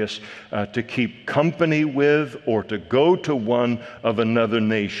Cornelius, to keep company with or to go to one of another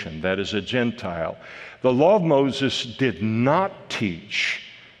nation, that is a Gentile. The law of Moses did not teach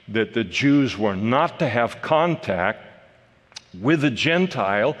that the Jews were not to have contact with a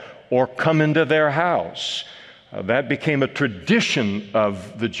Gentile or come into their house. That became a tradition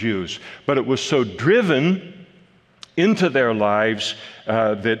of the Jews, but it was so driven into their lives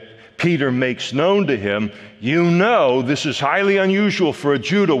that Peter makes known to him, this is highly unusual for a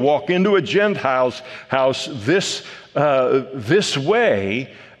Jew to walk into a Gentile's house this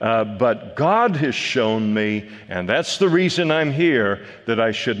way, but God has shown me, and that's the reason I'm here, that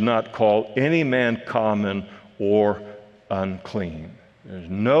I should not call any man common or unclean. There's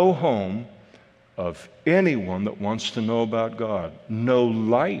no home of anyone that wants to know about God, no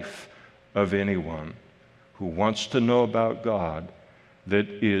life of anyone who wants to know about God that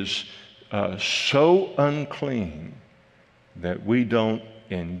is so unclean that we don't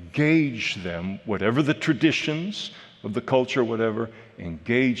engage them, whatever the traditions of the culture, whatever,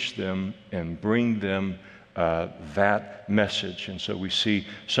 engage them and bring them that message. And so we see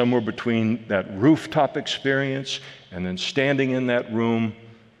somewhere between that rooftop experience and then standing in that room,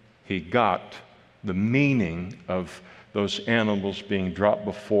 he got the meaning of those animals being dropped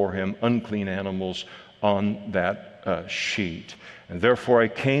before him, unclean animals, on that sheet. And therefore I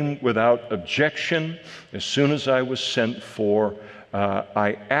came without objection. As soon as I was sent for,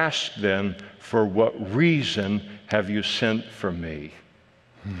 I asked them, for what reason have you sent for me?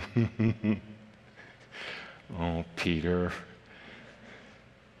 Oh, Peter.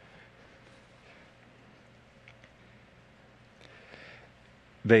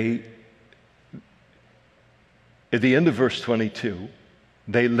 At the end of verse 22,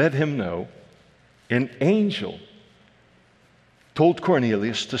 they let him know, an angel told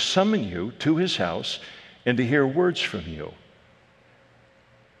Cornelius to summon you to his house and to hear words from you.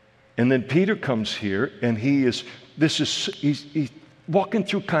 And then Peter comes here, and he's walking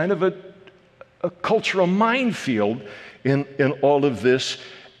through kind of a cultural minefield in all of this.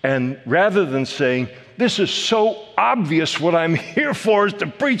 And rather than saying, this is so obvious, what I'm here for is to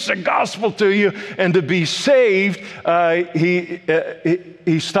preach the gospel to you and to be saved,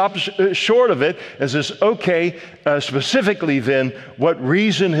 he stops short of it and says, okay, specifically then, what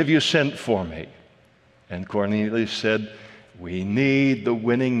reason have you sent for me? And Cornelius said, we need the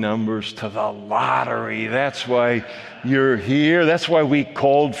winning numbers to the lottery. That's why you're here. That's why we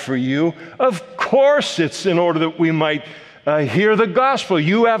called for you. Of course it's in order that we might hear the gospel.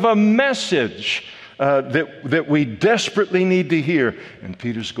 You have a message that we desperately need to hear. And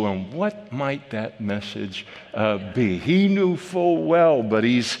Peter's going, what might that message be? He knew full well, but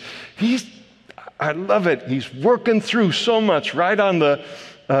he's I love it. He's working through so much right on the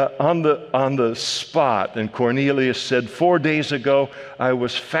spot. And Cornelius said, 4 days ago, I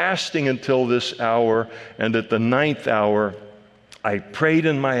was fasting until this hour, and at the 9th hour, I prayed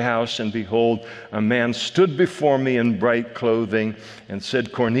in my house, and behold, a man stood before me in bright clothing and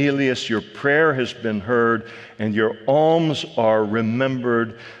said, Cornelius, your prayer has been heard, and your alms are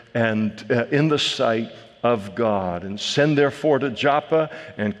remembered and in the sight of God. And send therefore to Joppa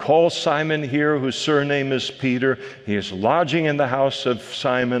and call Simon here, whose surname is Peter. He is lodging in the house of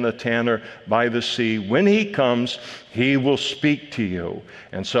Simon, a tanner by the sea. When he comes, he will speak to you.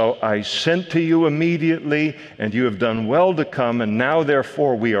 And so I sent to you immediately, and you have done well to come. And now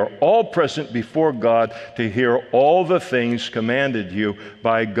therefore we are all present before God to hear all the things commanded you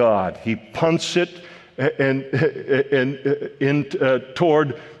by God. He punts it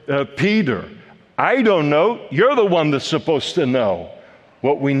toward Peter. I don't know. You're the one that's supposed to know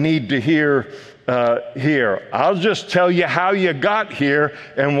what we need to hear here. I'll just tell you how you got here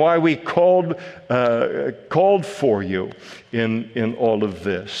and why we called for you in all of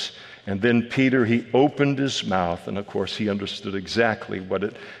this. And then Peter, he opened his mouth, and of course he understood exactly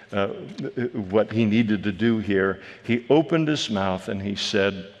what he needed to do here. He opened his mouth and he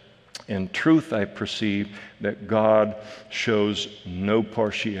said, in truth, I perceive that God shows no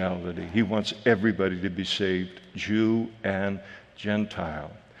partiality. He wants everybody to be saved, Jew and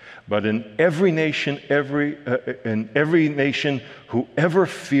Gentile. But in every nation, whoever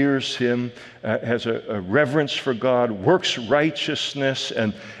fears him, has a reverence for God, works righteousness,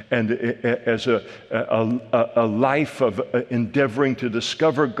 and as a life of endeavoring to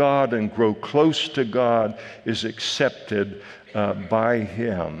discover God and grow close to God, is accepted by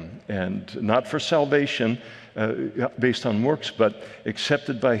him, and not for salvation based on works, but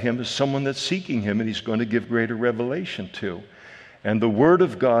accepted by him as someone that's seeking him, and he's going to give greater revelation to. And the word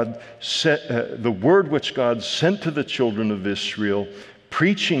of God, the word which God sent to the children of Israel,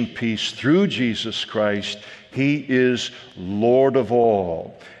 preaching peace through Jesus Christ, he is Lord of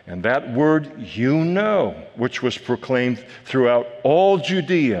all. And that word you know, which was proclaimed throughout all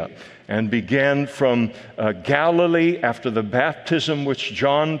Judea, and began from Galilee after the baptism which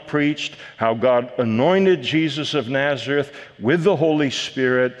John preached, how God anointed Jesus of Nazareth with the Holy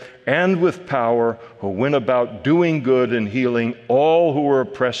Spirit and with power, who went about doing good and healing all who were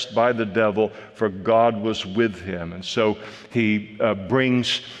oppressed by the devil, for God was with him. And so he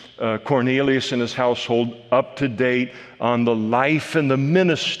brings Cornelius and his household up to date on the life and the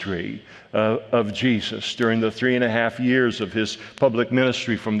ministry of Jesus during the 3.5 years of his public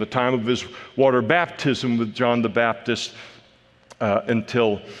ministry, from the time of his water baptism with John the Baptist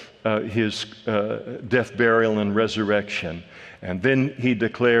until his death, burial, and resurrection. And then he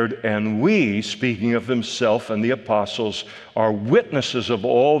declared, and we, speaking of himself and the apostles, are witnesses of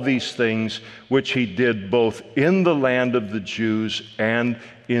all these things which he did both in the land of the Jews and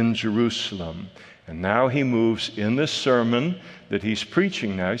in Jerusalem. And now he moves in this sermon that he's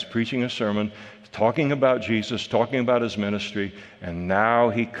preaching now. He's preaching a sermon talking about Jesus, talking about his ministry, and now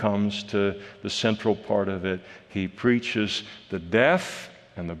he comes to the central part of it. He preaches the death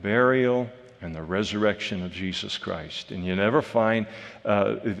and the burial and the resurrection of Jesus Christ. And you never find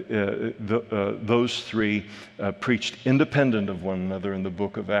those three preached independent of one another in the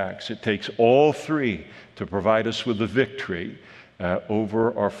book of Acts. It takes all three to provide us with the victory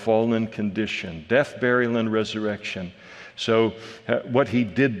over our fallen condition, death, burial, and resurrection. So what he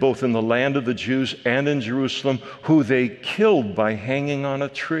did both in the land of the Jews and in Jerusalem, who they killed by hanging on a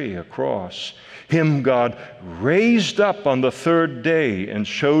tree, a cross. Him God raised up on the third day and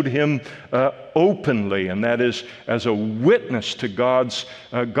showed him openly, and that is as a witness to God's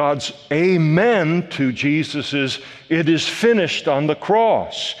amen to Jesus's "it is finished" on the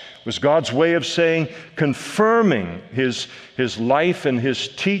cross. It was God's way of saying, confirming his life and his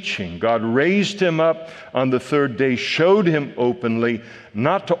teaching. God raised him up on the third day, showed him openly,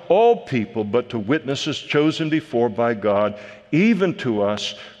 not to all people, but to witnesses chosen before by God, even to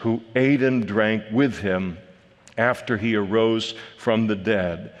us who ate and drank with him after he arose from the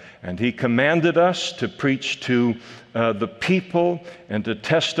dead. And he commanded us to preach to the people and to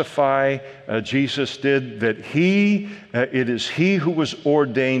testify, Jesus did, that it is he who was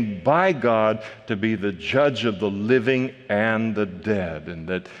ordained by God to be the judge of the living and the dead, and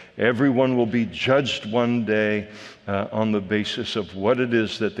that everyone will be judged one day on the basis of what it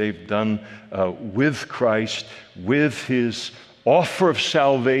is that they've done with Christ, with his offer of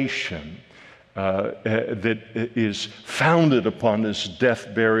salvation that is founded upon his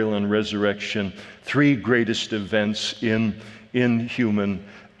death, burial, and resurrection, three greatest events in human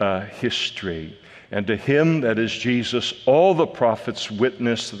history. And to him, that is Jesus, all the prophets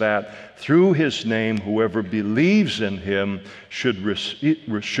witness that through his name, whoever believes in him should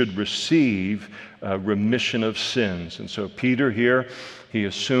receive remission of sins. And so Peter here, he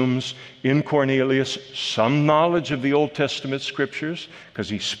assumes in Cornelius some knowledge of the Old Testament scriptures, because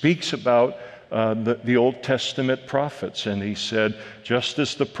he speaks about the Old Testament prophets. And he said, just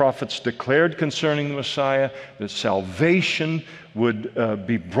as the prophets declared concerning the Messiah, that salvation would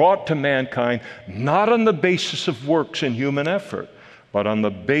be brought to mankind, not on the basis of works and human effort, but on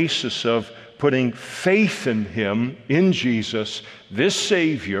the basis of putting faith in him, in Jesus, this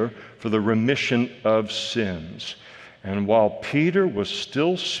Savior, for the remission of sins. And while Peter was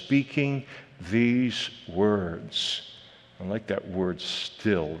still speaking these words, I like that word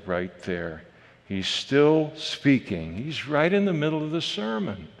still right there. He's still speaking. He's right in the middle of the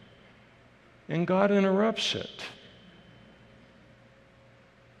sermon. And God interrupts it.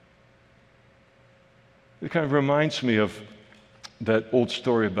 It kind of reminds me of that old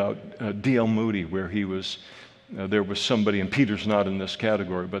story about D.L. Moody, where he was, there was somebody, and Peter's not in this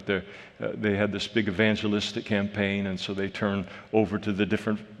category, but they had this big evangelistic campaign, and so they turned over to the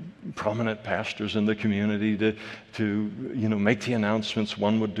different prominent pastors in the community to make the announcements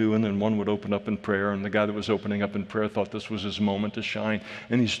one would do, and then one would open up in prayer. And the guy that was opening up in prayer thought this was his moment to shine,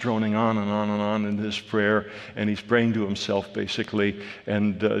 and he's droning on and on and on in his prayer, and he's praying to himself basically.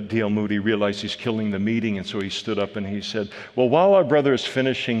 And D.L. Moody realized he's killing the meeting, and so he stood up and he said, well, while our brother is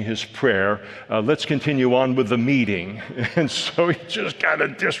finishing his prayer, let's continue on with the meeting. And so he just kind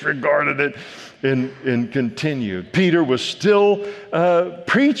of disregarded it and continued. Peter was still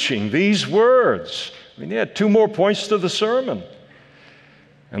preaching these words. I mean, he had two more points to the sermon.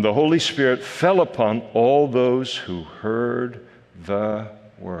 And the Holy Spirit fell upon all those who heard the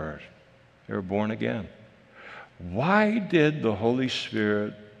word. They were born again. Why did the Holy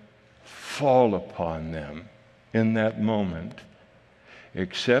Spirit fall upon them in that moment?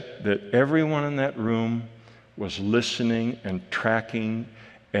 Except that everyone in that room was listening and tracking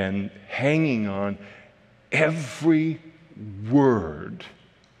and hanging on every word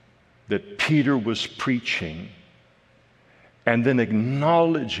that Peter was preaching, and then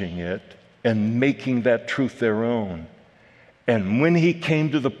acknowledging it and making that truth their own. And when he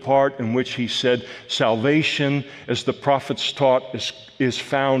came to the part in which he said, salvation, as the prophets taught, is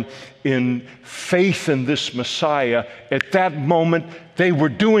found in faith in this Messiah, at that moment, they were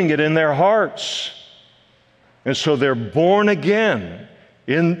doing it in their hearts. And so they're born again.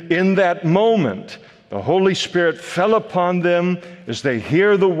 In that moment, the Holy Spirit fell upon them as they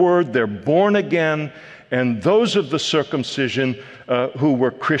hear the word, they're born again, and those of the circumcision who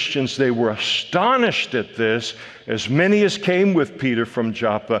were Christians, they were astonished at this, as many as came with Peter from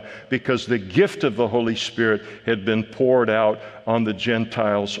Joppa, because the gift of the Holy Spirit had been poured out on the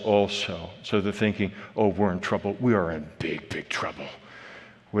Gentiles also. So they're thinking, oh, we're in trouble. We are in big, big trouble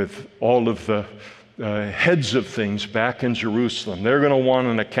with all of the heads of things back in Jerusalem. They're going to want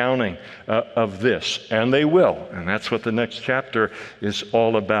an accounting of this, and they will. And that's what the next chapter is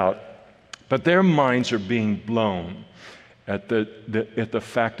all about. But their minds are being blown at the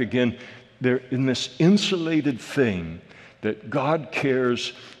fact, again, they're in this insulated thing that God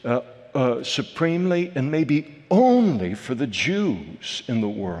cares supremely and maybe only for the Jews in the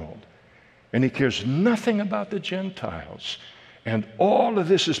world. And he cares nothing about the Gentiles. And all of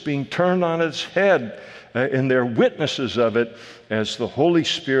this is being turned on its head, and they're witnesses of it as the Holy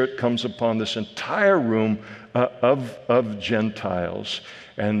Spirit comes upon this entire room of Gentiles.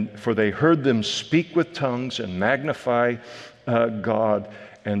 And for they heard them speak with tongues and magnify God.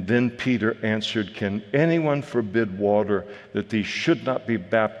 And then Peter answered, can anyone forbid water that these should not be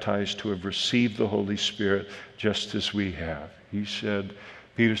baptized to have received the Holy Spirit just as we have?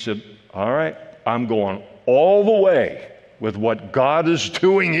 Peter said, all right, I'm going all the way with what God is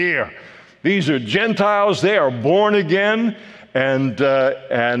doing here. These are Gentiles, they are born again, and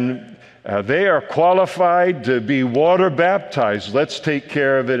they are qualified to be water baptized. Let's take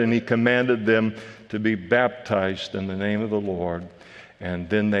care of it. And he commanded them to be baptized in the name of the Lord. And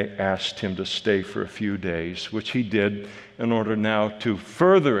then they asked him to stay for a few days, which he did in order now to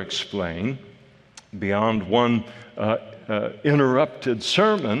further explain, beyond one interrupted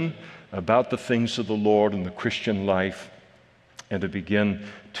sermon, about the things of the Lord and the Christian life, and to begin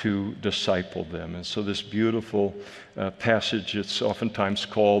to disciple them. And so this beautiful passage, it's oftentimes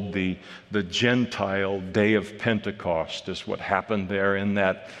called the Gentile Day of Pentecost, is what happened there in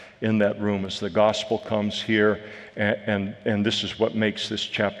that room as the gospel comes here. And this is what makes this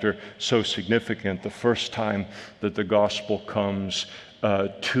chapter so significant. The first time that the gospel comes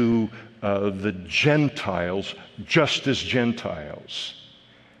to the Gentiles, just as Gentiles.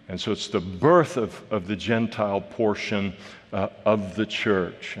 And so it's the birth of the Gentile portion of the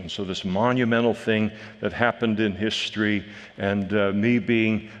church. And so this monumental thing that happened in history, and me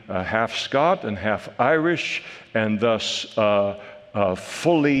being half Scot and half Irish, and thus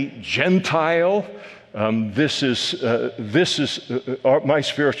fully Gentile, this is my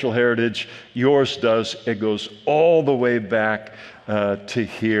spiritual heritage. Yours does. It goes all the way back to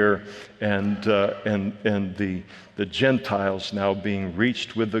here, and the Gentiles now being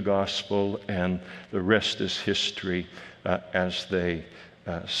reached with the gospel, and the rest is history, as they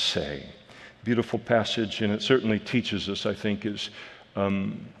say. Beautiful passage, and it certainly teaches us, I think, it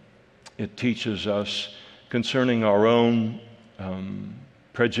teaches us concerning our own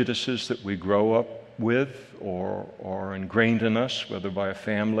prejudices that we grow up with or are ingrained in us, whether by a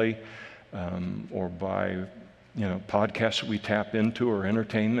family or by podcasts that we tap into, or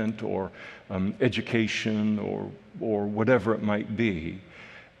entertainment, or education, or whatever it might be,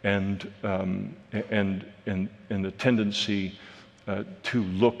 and the tendency to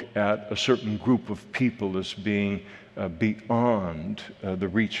look at a certain group of people as being beyond the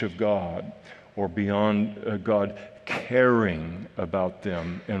reach of God, or beyond God caring about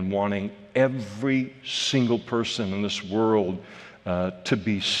them and wanting every single person in this world to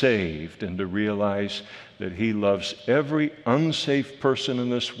be saved, and to realize that He loves every unsafe person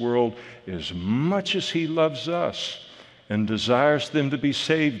in this world as much as He loves us, and desires them to be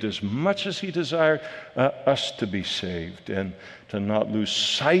saved as much as He desired us to be saved, and to not lose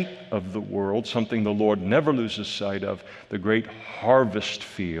sight of the world, something the Lord never loses sight of, the great harvest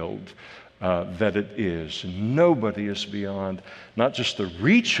field that it is. Nobody is beyond not just the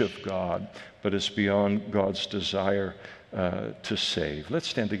reach of God, but it's beyond God's desire to save. Let's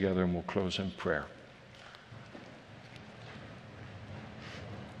stand together and we'll close in prayer.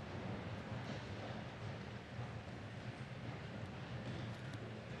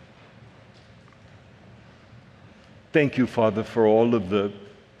 Thank you, Father, for all of the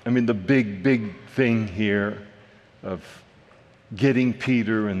big thing here of getting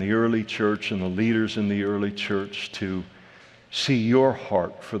Peter and the early church and the leaders in the early church to see your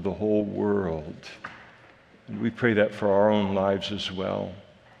heart for the whole world. And we pray that for our own lives as well.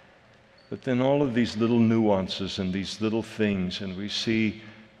 But then all of these little nuances and these little things, and we see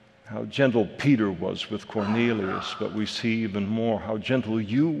how gentle Peter was with Cornelius, but we see even more how gentle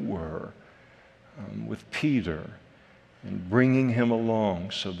you were with Peter, and bringing him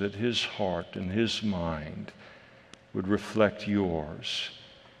along so that his heart and his mind would reflect yours.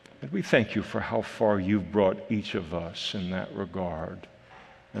 And we thank you for how far you've brought each of us in that regard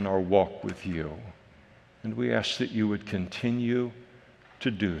in our walk with you. And we ask that you would continue to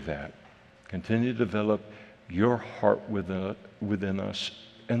do that, continue to develop your heart within us,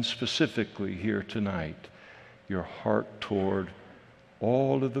 and specifically here tonight, your heart toward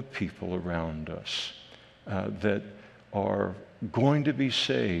all of the people around us that are going to be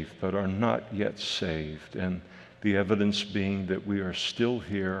saved but are not yet saved, and the evidence being that we are still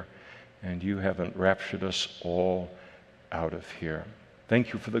here and you haven't raptured us all out of here.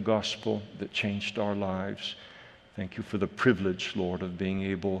 Thank you for the gospel that changed our lives. Thank you for the privilege, Lord, of being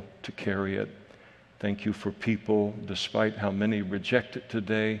able to carry it. Thank you for people, despite how many reject it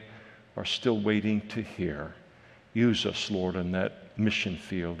today, are still waiting to hear. Use us, Lord, in that mission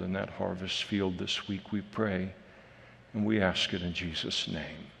field, in that harvest field this week, we pray. And we ask it in Jesus'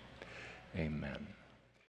 name. Amen.